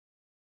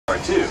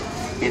Part 2.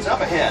 It's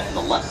up ahead on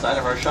the left side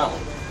of our shuttle.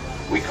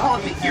 We call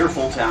it the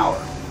Earful Tower.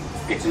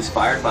 It's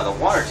inspired by the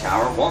water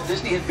tower Walt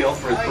Disney had built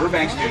for his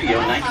Burbank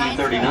studio in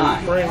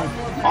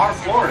 1939. Our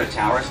Florida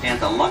tower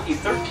stands a lucky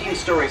 13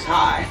 stories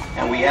high,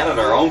 and we added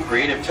our own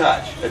creative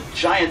touch, a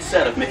giant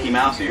set of Mickey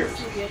Mouse ears.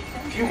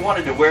 If you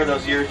wanted to wear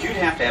those ears, you'd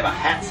have to have a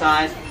hat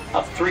size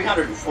of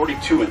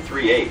 342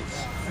 3/8.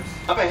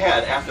 Up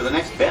ahead, after the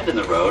next bend in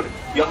the road,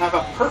 you'll have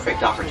a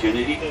perfect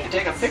opportunity to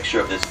take a picture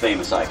of this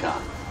famous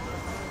icon.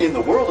 In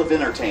the world of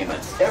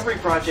entertainment, every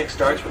project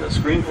starts with a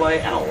screenplay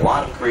and a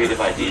lot of creative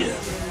ideas.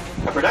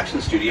 A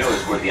production studio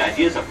is where the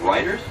ideas of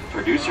writers,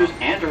 producers,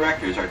 and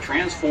directors are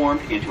transformed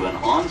into an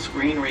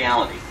on-screen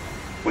reality.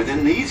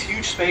 Within these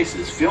huge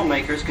spaces,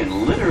 filmmakers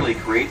can literally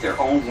create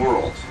their own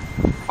worlds.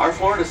 Our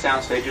Florida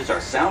sound stages are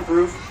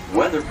soundproof,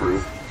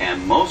 weatherproof,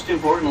 and most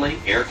importantly,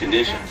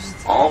 air-conditioned,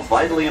 all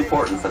vitally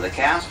important for the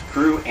cast,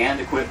 crew, and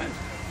equipment.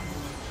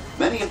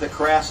 Many of the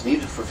crafts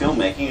needed for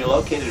filmmaking are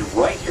located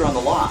right here on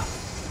the lot.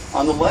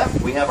 On the left,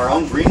 we have our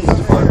own greens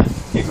department.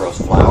 It grows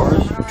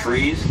flowers,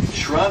 trees,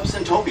 shrubs,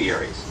 and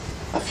topiaries.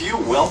 A few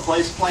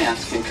well-placed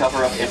plants can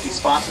cover up empty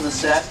spots in the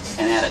set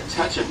and add a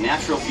touch of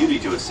natural beauty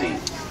to a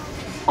scene.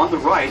 On the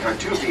right are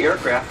two of the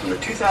aircraft from the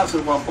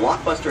 2001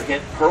 blockbuster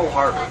hit Pearl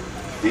Harbor.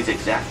 These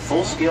exact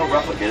full-scale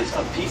replicas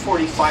of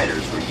P-40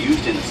 fighters were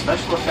used in the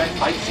special effect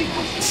fight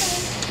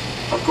sequences.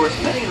 Of course,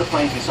 many of the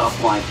planes we saw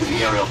flying through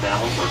the aerial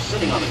battles or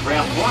sitting on the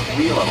ground weren't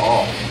real at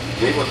all.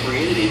 They were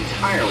created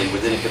entirely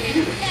within a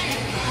computer.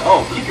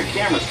 Oh, keep your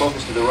cameras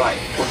focused to the right.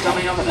 We're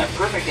coming up in that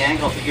perfect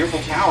angle of the Earful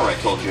Tower I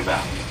told you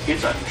about.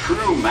 It's a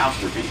true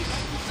masterpiece.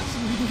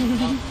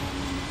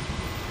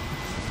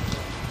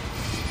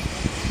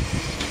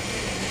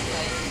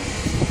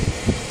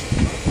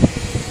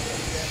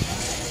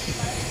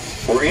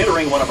 We're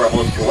entering one of our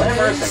most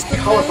glamorous and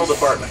colorful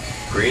departments,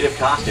 creative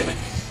costuming.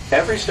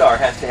 Every star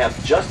has to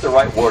have just the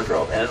right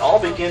wardrobe, and it all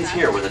begins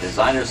here with a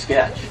designer's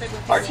sketch.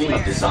 Our team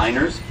of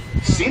designers,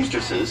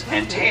 seamstresses,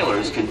 and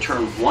tailors can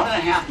turn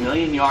 1.5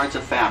 million yards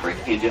of fabric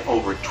into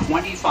over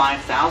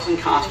 25,000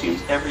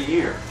 costumes every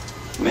year.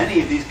 Many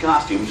of these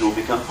costumes will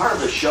become part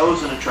of the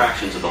shows and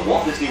attractions of the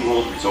Walt Disney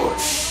World Resort.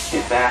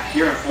 In fact,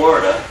 here in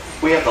Florida,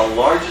 we have the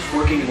largest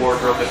working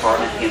wardrobe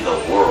department in the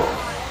world.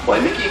 Why,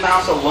 Mickey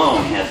Mouse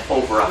alone has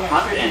over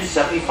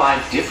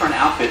 175 different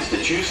outfits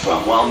to choose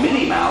from, while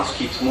Minnie Mouse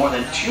keeps more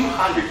than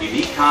 200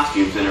 unique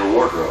costumes in her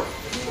wardrobe.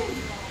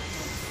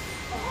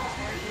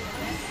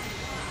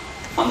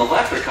 On the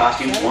left are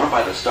costumes worn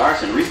by the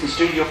stars in recent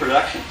studio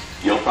productions.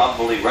 You'll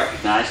probably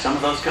recognize some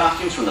of those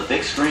costumes from the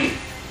big screen.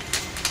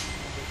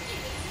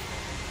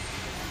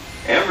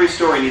 Every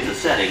story needs a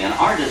setting, and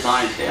our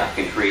design staff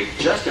can create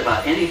just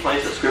about any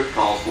place a script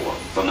calls for,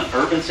 from an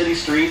urban city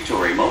street to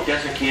a remote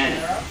desert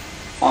canyon.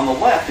 On the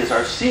left is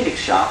our scenic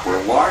shop where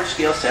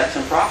large-scale sets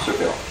and props are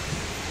built.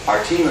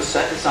 Our team of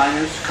set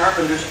designers,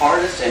 carpenters,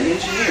 artists, and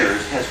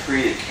engineers has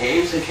created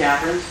caves and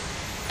caverns,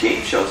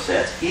 game show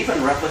sets,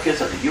 even replicas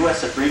of the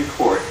U.S. Supreme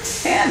Court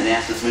and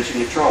NASA's Mission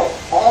Control,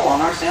 all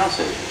on our sound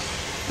stages.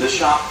 This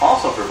shop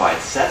also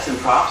provides sets and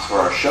props for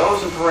our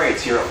shows and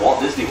parades here at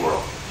Walt Disney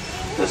World.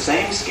 The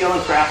same skill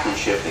and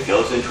craftsmanship that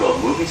goes into a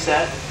movie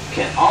set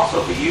can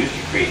also be used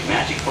to create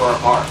magic for our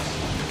parks.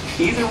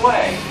 Either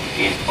way,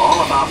 it's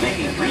all about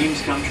making dreams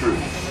come true.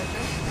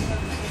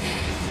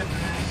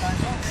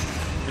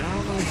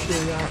 How much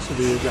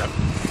curiosity is that?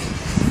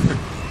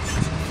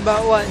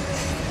 About what?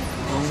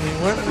 Only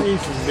one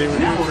reason they were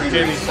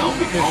getting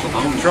mission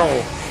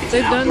control.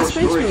 They've done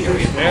space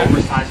movies. Yeah.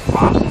 Oversized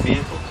props and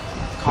vehicles.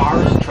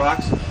 Cars,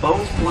 trucks,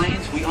 boats,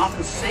 planes, we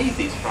often save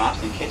these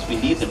props in case we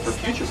need them for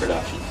future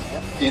productions.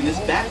 In this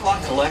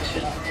Backlot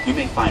collection, you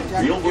may find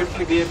real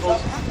working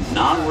vehicles,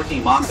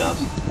 non-working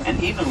mock-ups,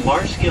 and even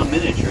large-scale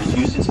miniatures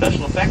used in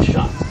special effects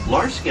shots.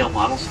 Large-scale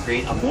models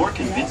create a more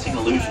convincing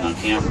illusion on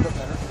camera.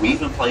 We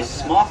even place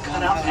small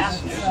cutout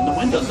passengers in the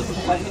windows of the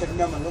plane.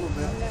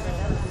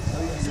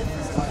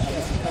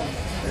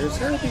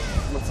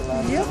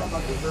 Yep.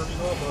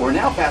 We're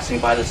now passing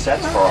by the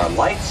sets for our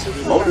Lights,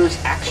 Motors,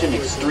 Action,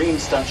 Extreme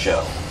stunt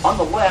show. On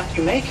the left,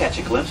 you may catch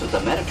a glimpse of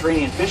the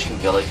Mediterranean fishing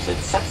village that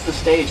sets the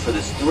stage for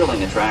this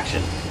thrilling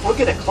attraction. We'll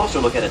get a closer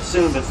look at it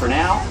soon, but for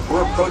now,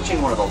 we're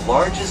approaching one of the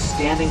largest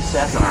standing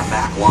sets on our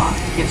back lot.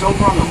 It's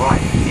over on the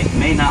right. It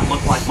may not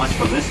look like much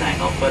from this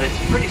angle, but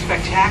it's pretty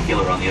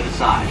spectacular on the other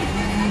side.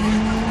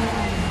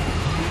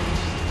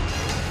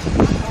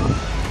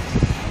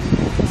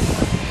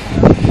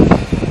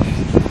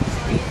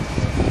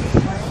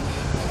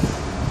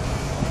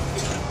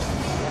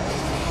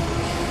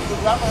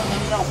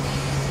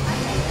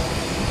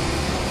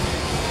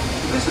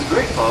 This is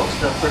great, folks.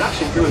 The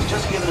production crew has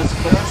just given us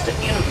clearance to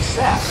enter the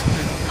set.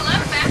 Hello,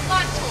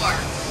 Backlot Tour.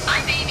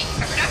 I'm Amy,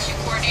 a production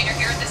coordinator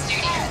here at the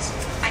studios.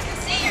 I can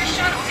see your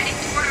shuttle heading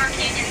toward our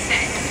canyon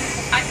set.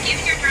 I've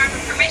given your driver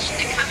permission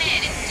to come in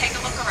and take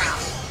a look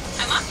around.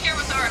 I'm up here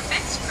with our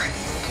effects crew,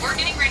 and we're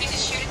getting ready to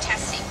shoot a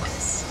test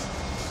sequence.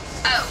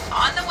 Oh,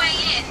 on the way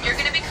in, you're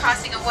going to be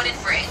crossing a wooden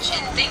bridge,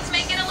 and things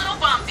may get a little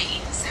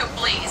bumpy, so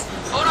please,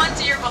 hold on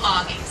to your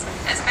belongings,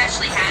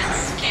 especially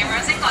hats,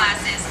 cameras, and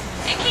glasses,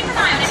 and keep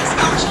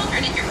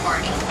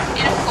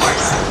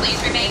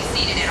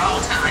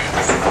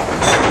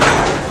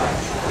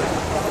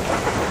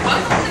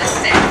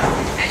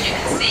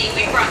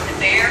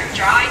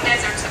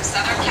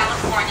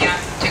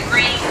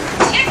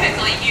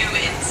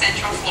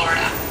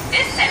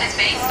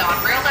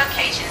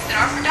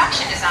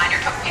production designer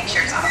took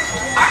pictures of.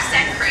 Our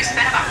set crew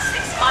spent about 6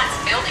 months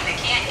building the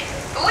canyon,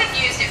 but we've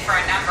used it for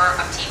a number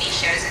of TV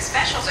shows and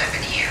specials over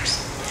the years.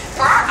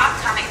 For our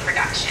upcoming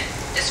production,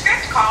 the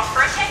script called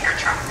for a tanker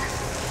truck.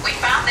 We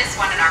found this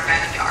one in our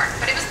boneyard,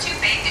 but it was too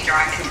big to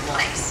drive into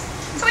place.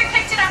 So we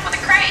picked it up with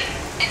a crane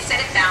and set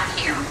it down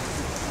here.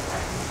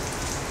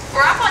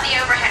 We're up on the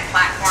overhead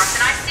platforms,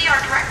 and I see our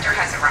director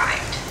has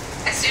arrived.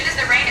 As soon as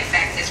the rain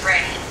effect is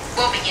ready,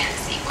 we'll begin the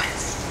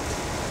sequence.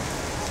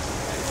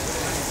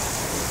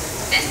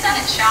 This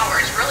sudden shower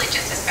is really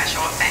just a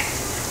special effect.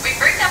 We've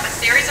rigged up a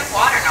series of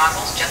water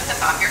nozzles just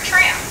above your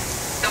tram.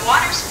 The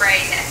water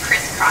sprays in a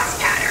crisscross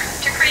pattern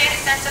to create a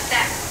sense of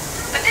depth,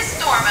 but this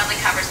storm only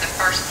covers the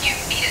first few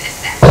feet of the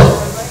set.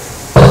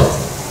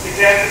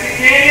 Catastrophy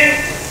Canyon,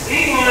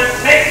 England,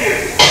 take 2.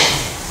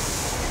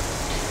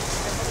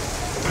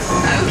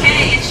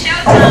 Okay, it's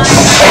showtime.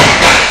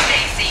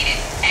 Stay seated.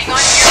 Hang on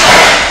to your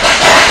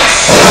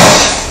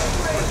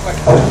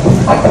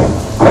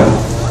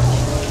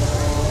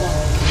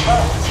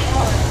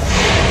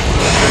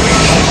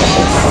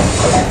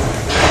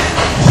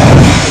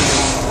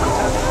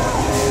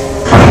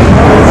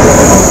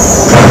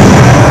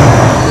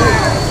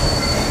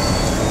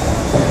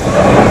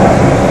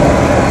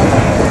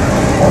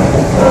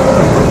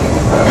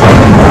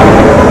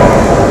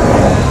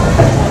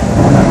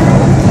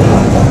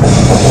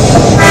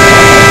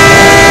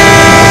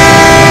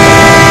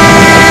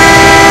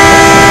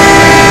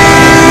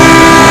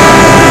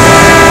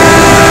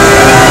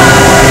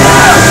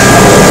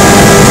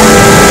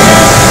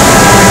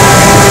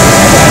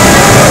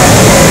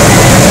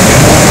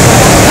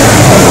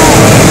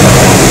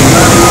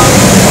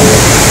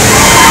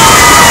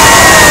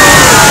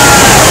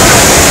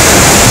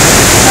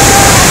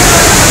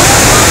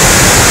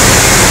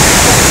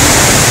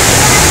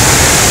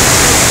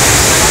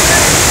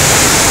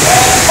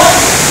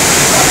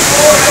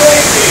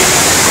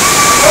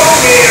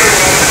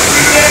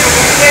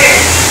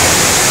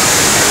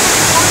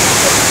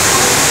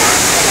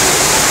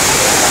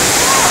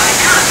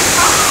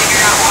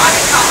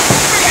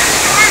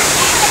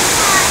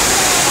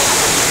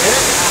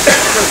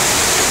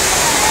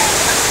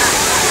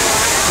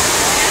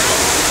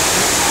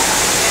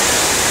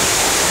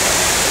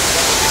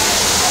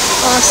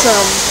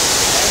Awesome.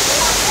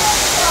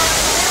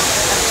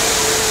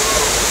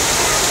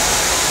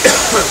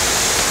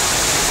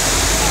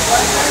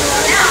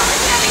 Now,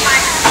 let's have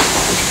behind the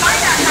scenes and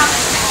find out how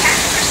this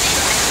spectacular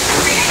sequence was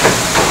created.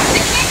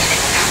 The canyon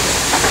itself is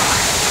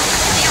a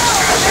steel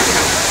structure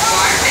covered with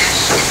wire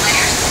mesh and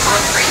layers of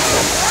concrete,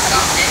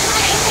 sculpted,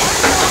 painted,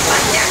 almost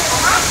like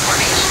natural rock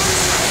formations.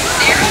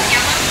 Staring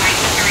yellow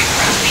lights carry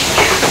propane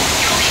gas,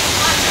 fuel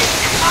explosives,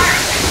 and fire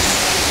effects.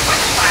 For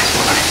the flash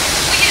flood,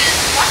 we used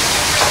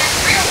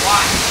 100% real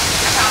water,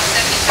 about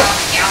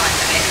 70,000 gallons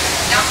of it,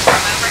 dumped from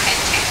overhead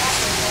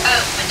tanks. Oh,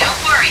 but don't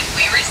worry,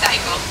 we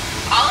recycle.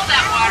 All of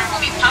that water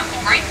will be pumped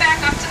right back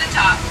up to the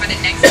top for the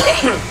next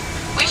day.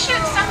 We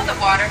shoot some of the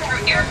water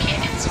through air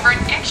cannons for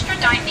an extra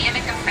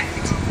dynamic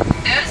effect.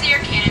 Those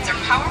air cannons are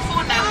powerful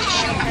enough to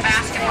shoot a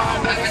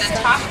basketball over the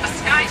top of a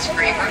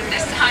skyscraper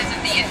the size of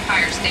the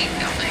Empire State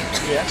Building.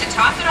 To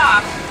top it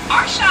off,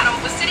 our shuttle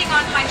was sitting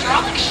on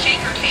hydraulic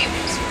shaker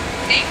tables.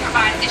 They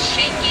provided the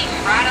shaking,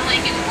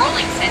 rattling, and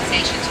rolling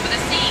sensations for the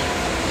scene.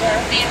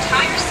 The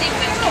entire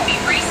sequence can be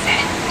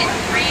reset in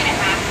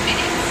 3.5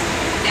 minutes.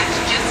 That's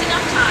just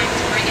enough time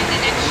to bring in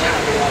the next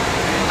shuttle.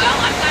 Well,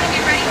 I've got to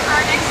get ready for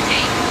our next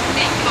take.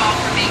 Thank you all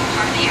for being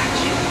part of the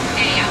action.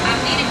 Hey,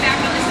 I'm needed back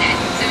on the set,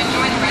 so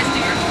enjoy the rest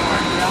of your tour.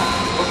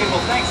 Okay,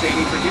 well, thanks,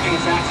 Amy, for giving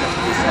us access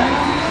to the set.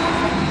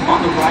 On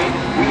the right,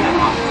 we have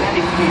an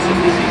authentic piece of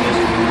Disney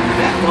history.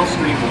 That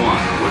Gulfstream 1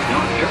 was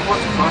known at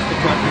airports across the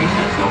country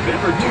since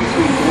November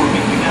 234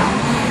 Mickey Mouse,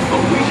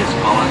 but we just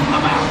call it a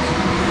mouse.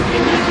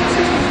 In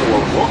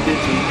 1964, Walt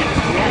Disney and his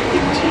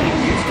creative team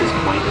used this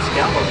quaint to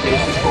scout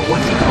locations for what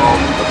he called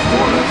the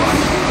Florida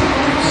Project.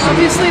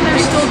 Obviously,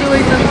 they're still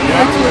doing them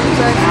after the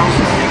fact.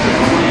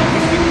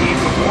 Which became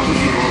the World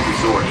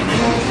Resort in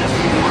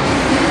 1971.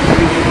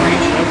 We can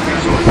reach a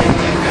resort in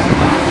the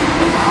mouse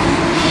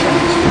shut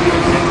studio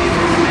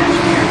executives and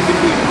Imagineers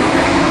between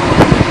programming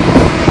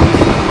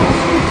and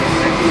also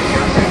executive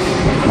aircraft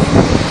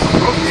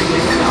appropriately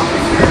the mouse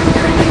repairs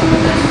during the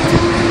event.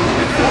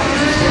 And Walt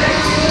Disney today,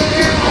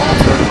 here's all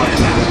served by a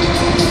mouse.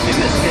 In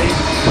this case,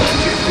 the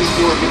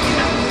 234 Mickey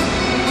Mouse.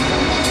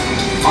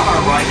 On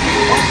our right, we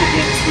once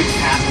again sweep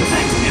past the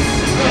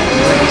magnificent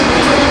action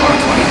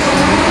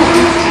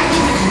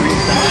extreme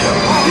stunt show.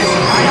 This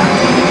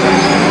high-altitude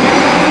attraction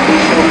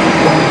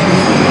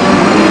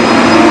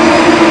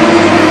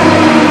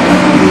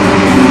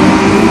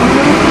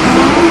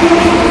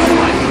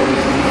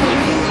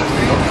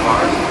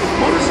cars,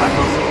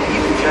 motorcycles,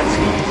 even jet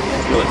skis.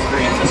 You'll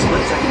experience a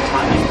split-second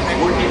timing,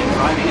 coordinated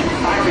driving, and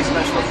fiery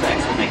special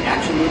effects that make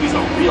action movies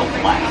a real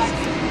blast.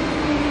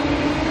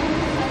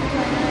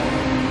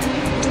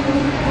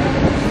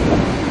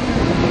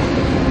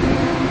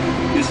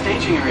 The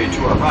staging area to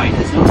our right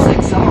is known as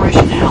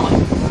Acceleration Alley.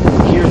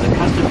 Here, the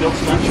custom-built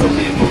stunt show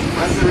vehicles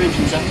press their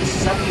engines speeds up to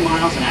 70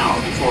 miles an hour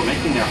before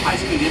making their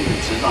high-speed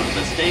entrances onto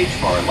the stage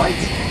for our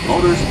Lights,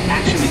 Motors,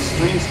 Action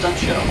Extreme Stunt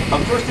Show. Of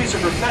course, these are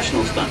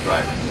professional stunt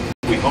drivers.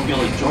 We hope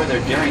you'll enjoy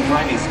their daring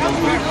driving skills,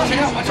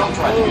 but don't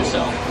try them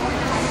yourself.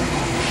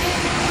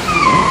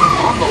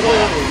 On the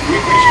left,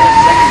 we've reached our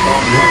second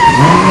ball driver.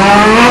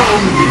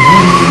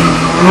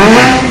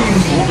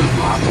 Shoulder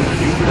props in a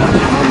new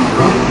production.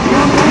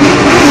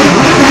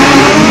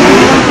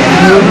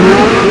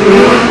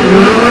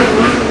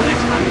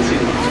 Next time you see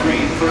them on the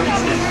screen, for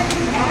instance,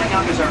 coming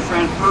up is our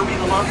friend Herbie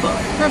the Love Bug.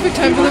 Perfect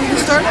time for them to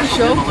start the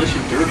show.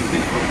 Demolition derby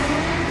vehicle.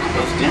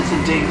 Those dents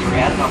and dings are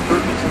added on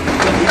purpose.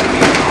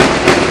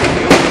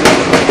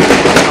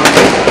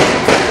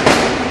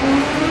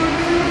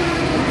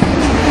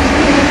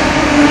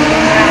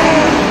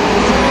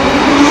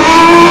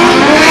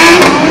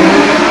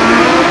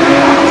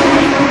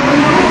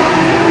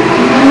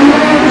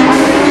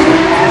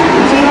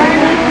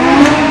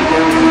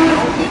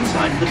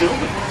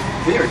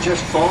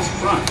 Just false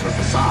fronts or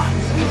facades.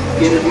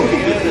 In the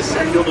movie business,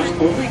 set builders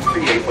only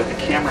create what the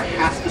camera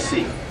has to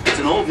see. It's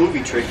an old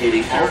movie trick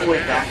dating all the way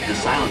back to the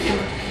silent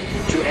era.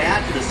 To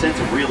add to the sense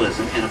of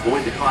realism and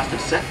avoid the cost of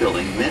set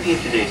building, many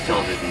of today's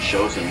television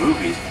shows and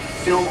movies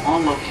film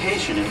on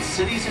location in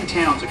cities and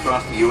towns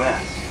across the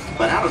U.S.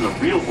 But out in the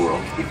real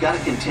world, you've got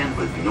to contend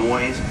with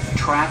noise,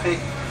 traffic,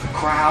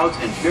 crowds,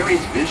 and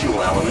various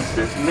visual elements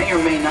that may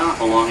or may not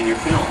belong in your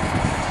film.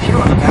 Here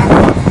on the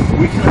Backlot,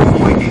 we can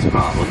avoid these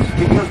problems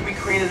because we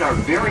created our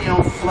very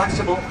own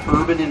flexible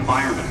urban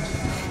environment.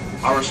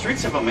 Our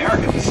Streets of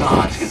America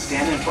facades can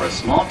stand in for a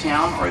small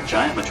town or a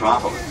giant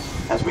metropolis.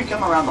 As we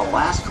come around the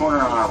last corner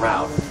on our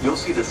route, you'll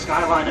see the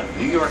skyline of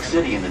New York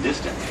City in the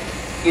distance.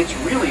 It's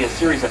really a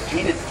series of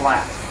painted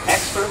flats,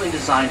 expertly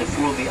designed to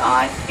fool the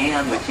eye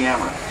and the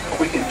camera.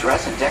 We can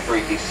dress and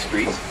decorate these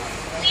streets.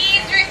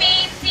 Please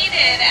remain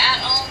seated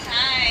at all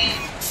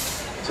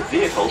times. To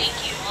vehicles.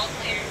 Thank you, all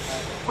clear.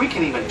 We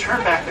can even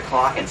turn back the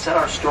clock and set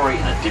our story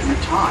in a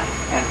different time.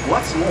 And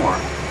what's more,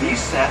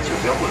 these sets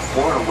are built with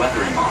Florida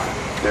weather in mind.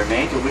 They're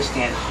made to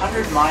withstand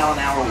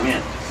 100-mile-an-hour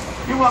winds.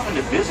 You're welcome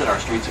to visit our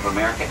Streets of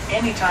America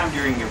anytime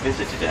during your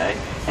visit today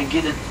and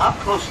get an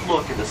up-close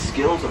look at the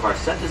skills of our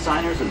set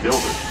designers and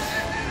builders.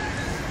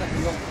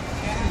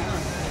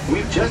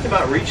 We've just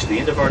about reached the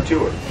end of our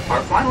tour.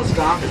 Our final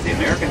stop is the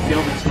American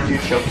Film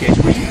Institute Showcase,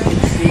 where you can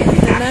see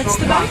the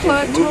actual costumes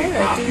and movie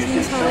props used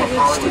in some of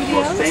Hollywood's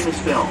most famous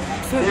films.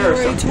 There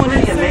are some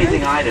pretty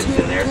amazing items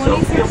in there, so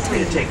feel free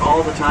to take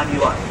all the time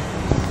you like.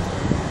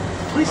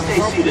 Please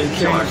stay seated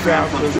until our crowd comes to